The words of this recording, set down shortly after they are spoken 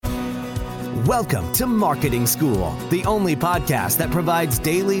Welcome to Marketing School, the only podcast that provides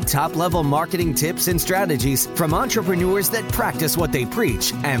daily top-level marketing tips and strategies from entrepreneurs that practice what they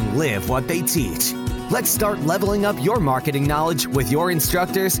preach and live what they teach. Let's start leveling up your marketing knowledge with your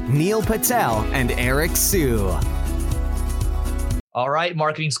instructors, Neil Patel and Eric Sue. All right,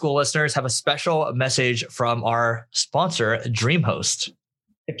 Marketing School listeners, have a special message from our sponsor, DreamHost.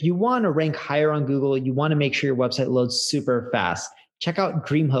 If you want to rank higher on Google, you want to make sure your website loads super fast. Check out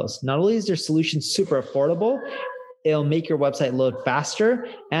DreamHost. Not only is their solution super affordable, it'll make your website load faster,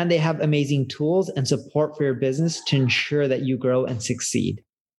 and they have amazing tools and support for your business to ensure that you grow and succeed.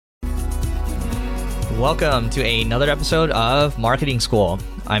 Welcome to another episode of Marketing School.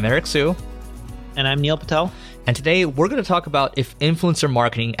 I'm Eric Sue. And I'm Neil Patel. And today we're going to talk about if influencer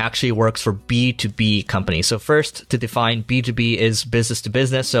marketing actually works for B2B companies. So first, to define, B2B is business to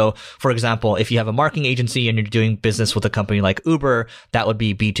business. So for example, if you have a marketing agency and you're doing business with a company like Uber, that would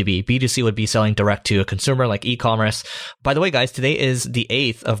be B2B. B2C would be selling direct to a consumer like e-commerce. By the way, guys, today is the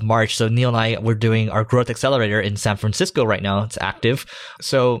 8th of March. So Neil and I, we're doing our Growth Accelerator in San Francisco right now. It's active.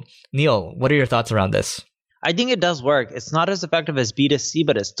 So Neil, what are your thoughts around this? I think it does work. It's not as effective as B2C,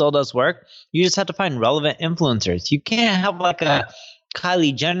 but it still does work. You just have to find relevant influencers. You can't have like a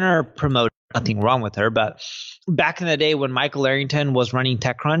Kylie Jenner promote, nothing wrong with her, but back in the day when Michael Arrington was running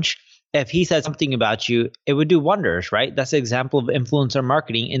TechCrunch, if he said something about you, it would do wonders, right? That's an example of influencer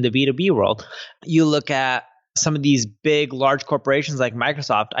marketing in the B2B world. You look at some of these big, large corporations like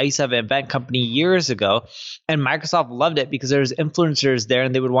Microsoft. I used to have an event company years ago, and Microsoft loved it because there's influencers there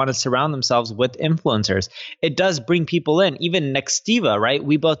and they would want to surround themselves with influencers. It does bring people in. Even Nextiva, right?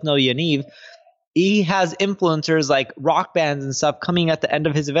 We both know Yaniv. He has influencers like rock bands and stuff coming at the end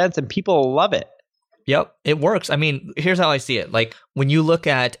of his events, and people love it. Yep, it works. I mean, here's how I see it. Like when you look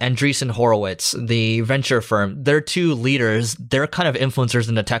at Andreessen Horowitz, the venture firm, they're two leaders. They're kind of influencers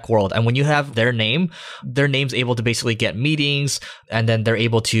in the tech world. And when you have their name's able to basically get meetings, and then they're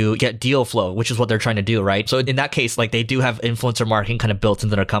able to get deal flow, which is what they're trying to do, right? So in that case, like they do have influencer marketing kind of built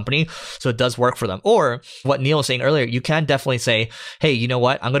into their company. So it does work for them. Or what Neil was saying earlier, you can definitely say, hey, you know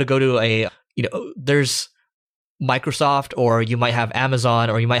what? I'm going to go to there's Microsoft, or you might have Amazon,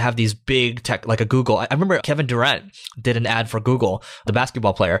 or you might have these big tech like a Google. I remember Kevin Durant did an ad for Google, the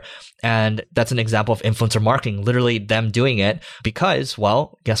basketball player. And that's an example of influencer marketing, literally them doing it because,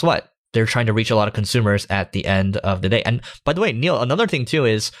 well, guess what? They're trying to reach a lot of consumers at the end of the day. And by the way, Neil, another thing too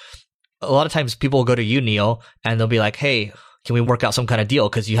is a lot of times people will go to you, Neil, and they'll be like, hey, can we work out some kind of deal?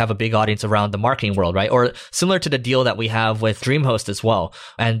 Because you have a big audience around the marketing world, right? Or similar to the deal that we have with DreamHost as well.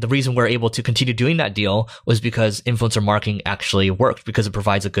 And the reason we're able to continue doing that deal was because influencer marketing actually worked because it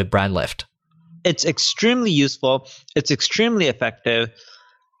provides a good brand lift. It's extremely useful. It's extremely effective.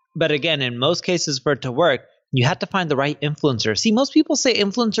 But again, in most cases for it to work, you have to find the right influencer. See, most people say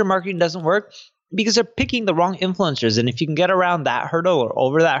influencer marketing doesn't work because they're picking the wrong influencers. And if you can get around that hurdle or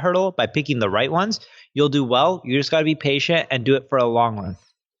over that hurdle by picking the right ones, you'll do well. You just got to be patient and do it for a long run.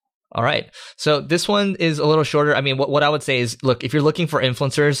 All right. So this one is a little shorter. I mean, what I would say is, look, if you're looking for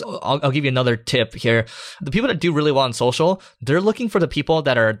influencers, I'll give you another tip here. The people that do really well on social, they're looking for the people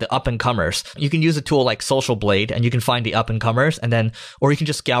that are the up and comers. You can use a tool like Social Blade and you can find the up and comers, and then, or you can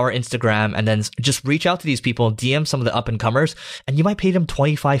just scour Instagram and then just reach out to these people, DM some of the up and comers, and you might pay them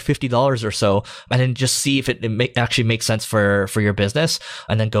 $25, $50 or so, and then just see if it actually makes sense for your business,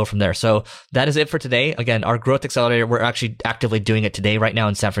 and then go from there. So that is it for today. Again, our Growth Accelerator, we're actually actively doing it today right now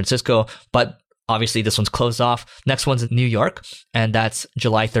in San Francisco. But obviously this one's closed off. Next one's in New York, and that's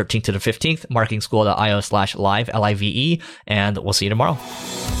July 13th to the 15th, marketingschool.io/live, LIVE, and we'll see you tomorrow.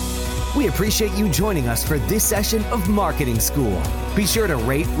 We appreciate you joining us for this session of Marketing School. Be sure to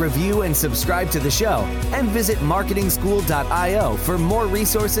rate, review, and subscribe to the show, and visit marketingschool.io for more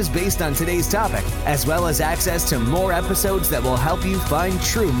resources based on today's topic, as well as access to more episodes that will help you find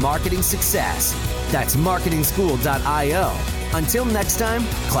true marketing success. That's marketingschool.io. Until next time,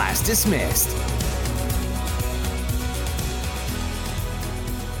 class dismissed.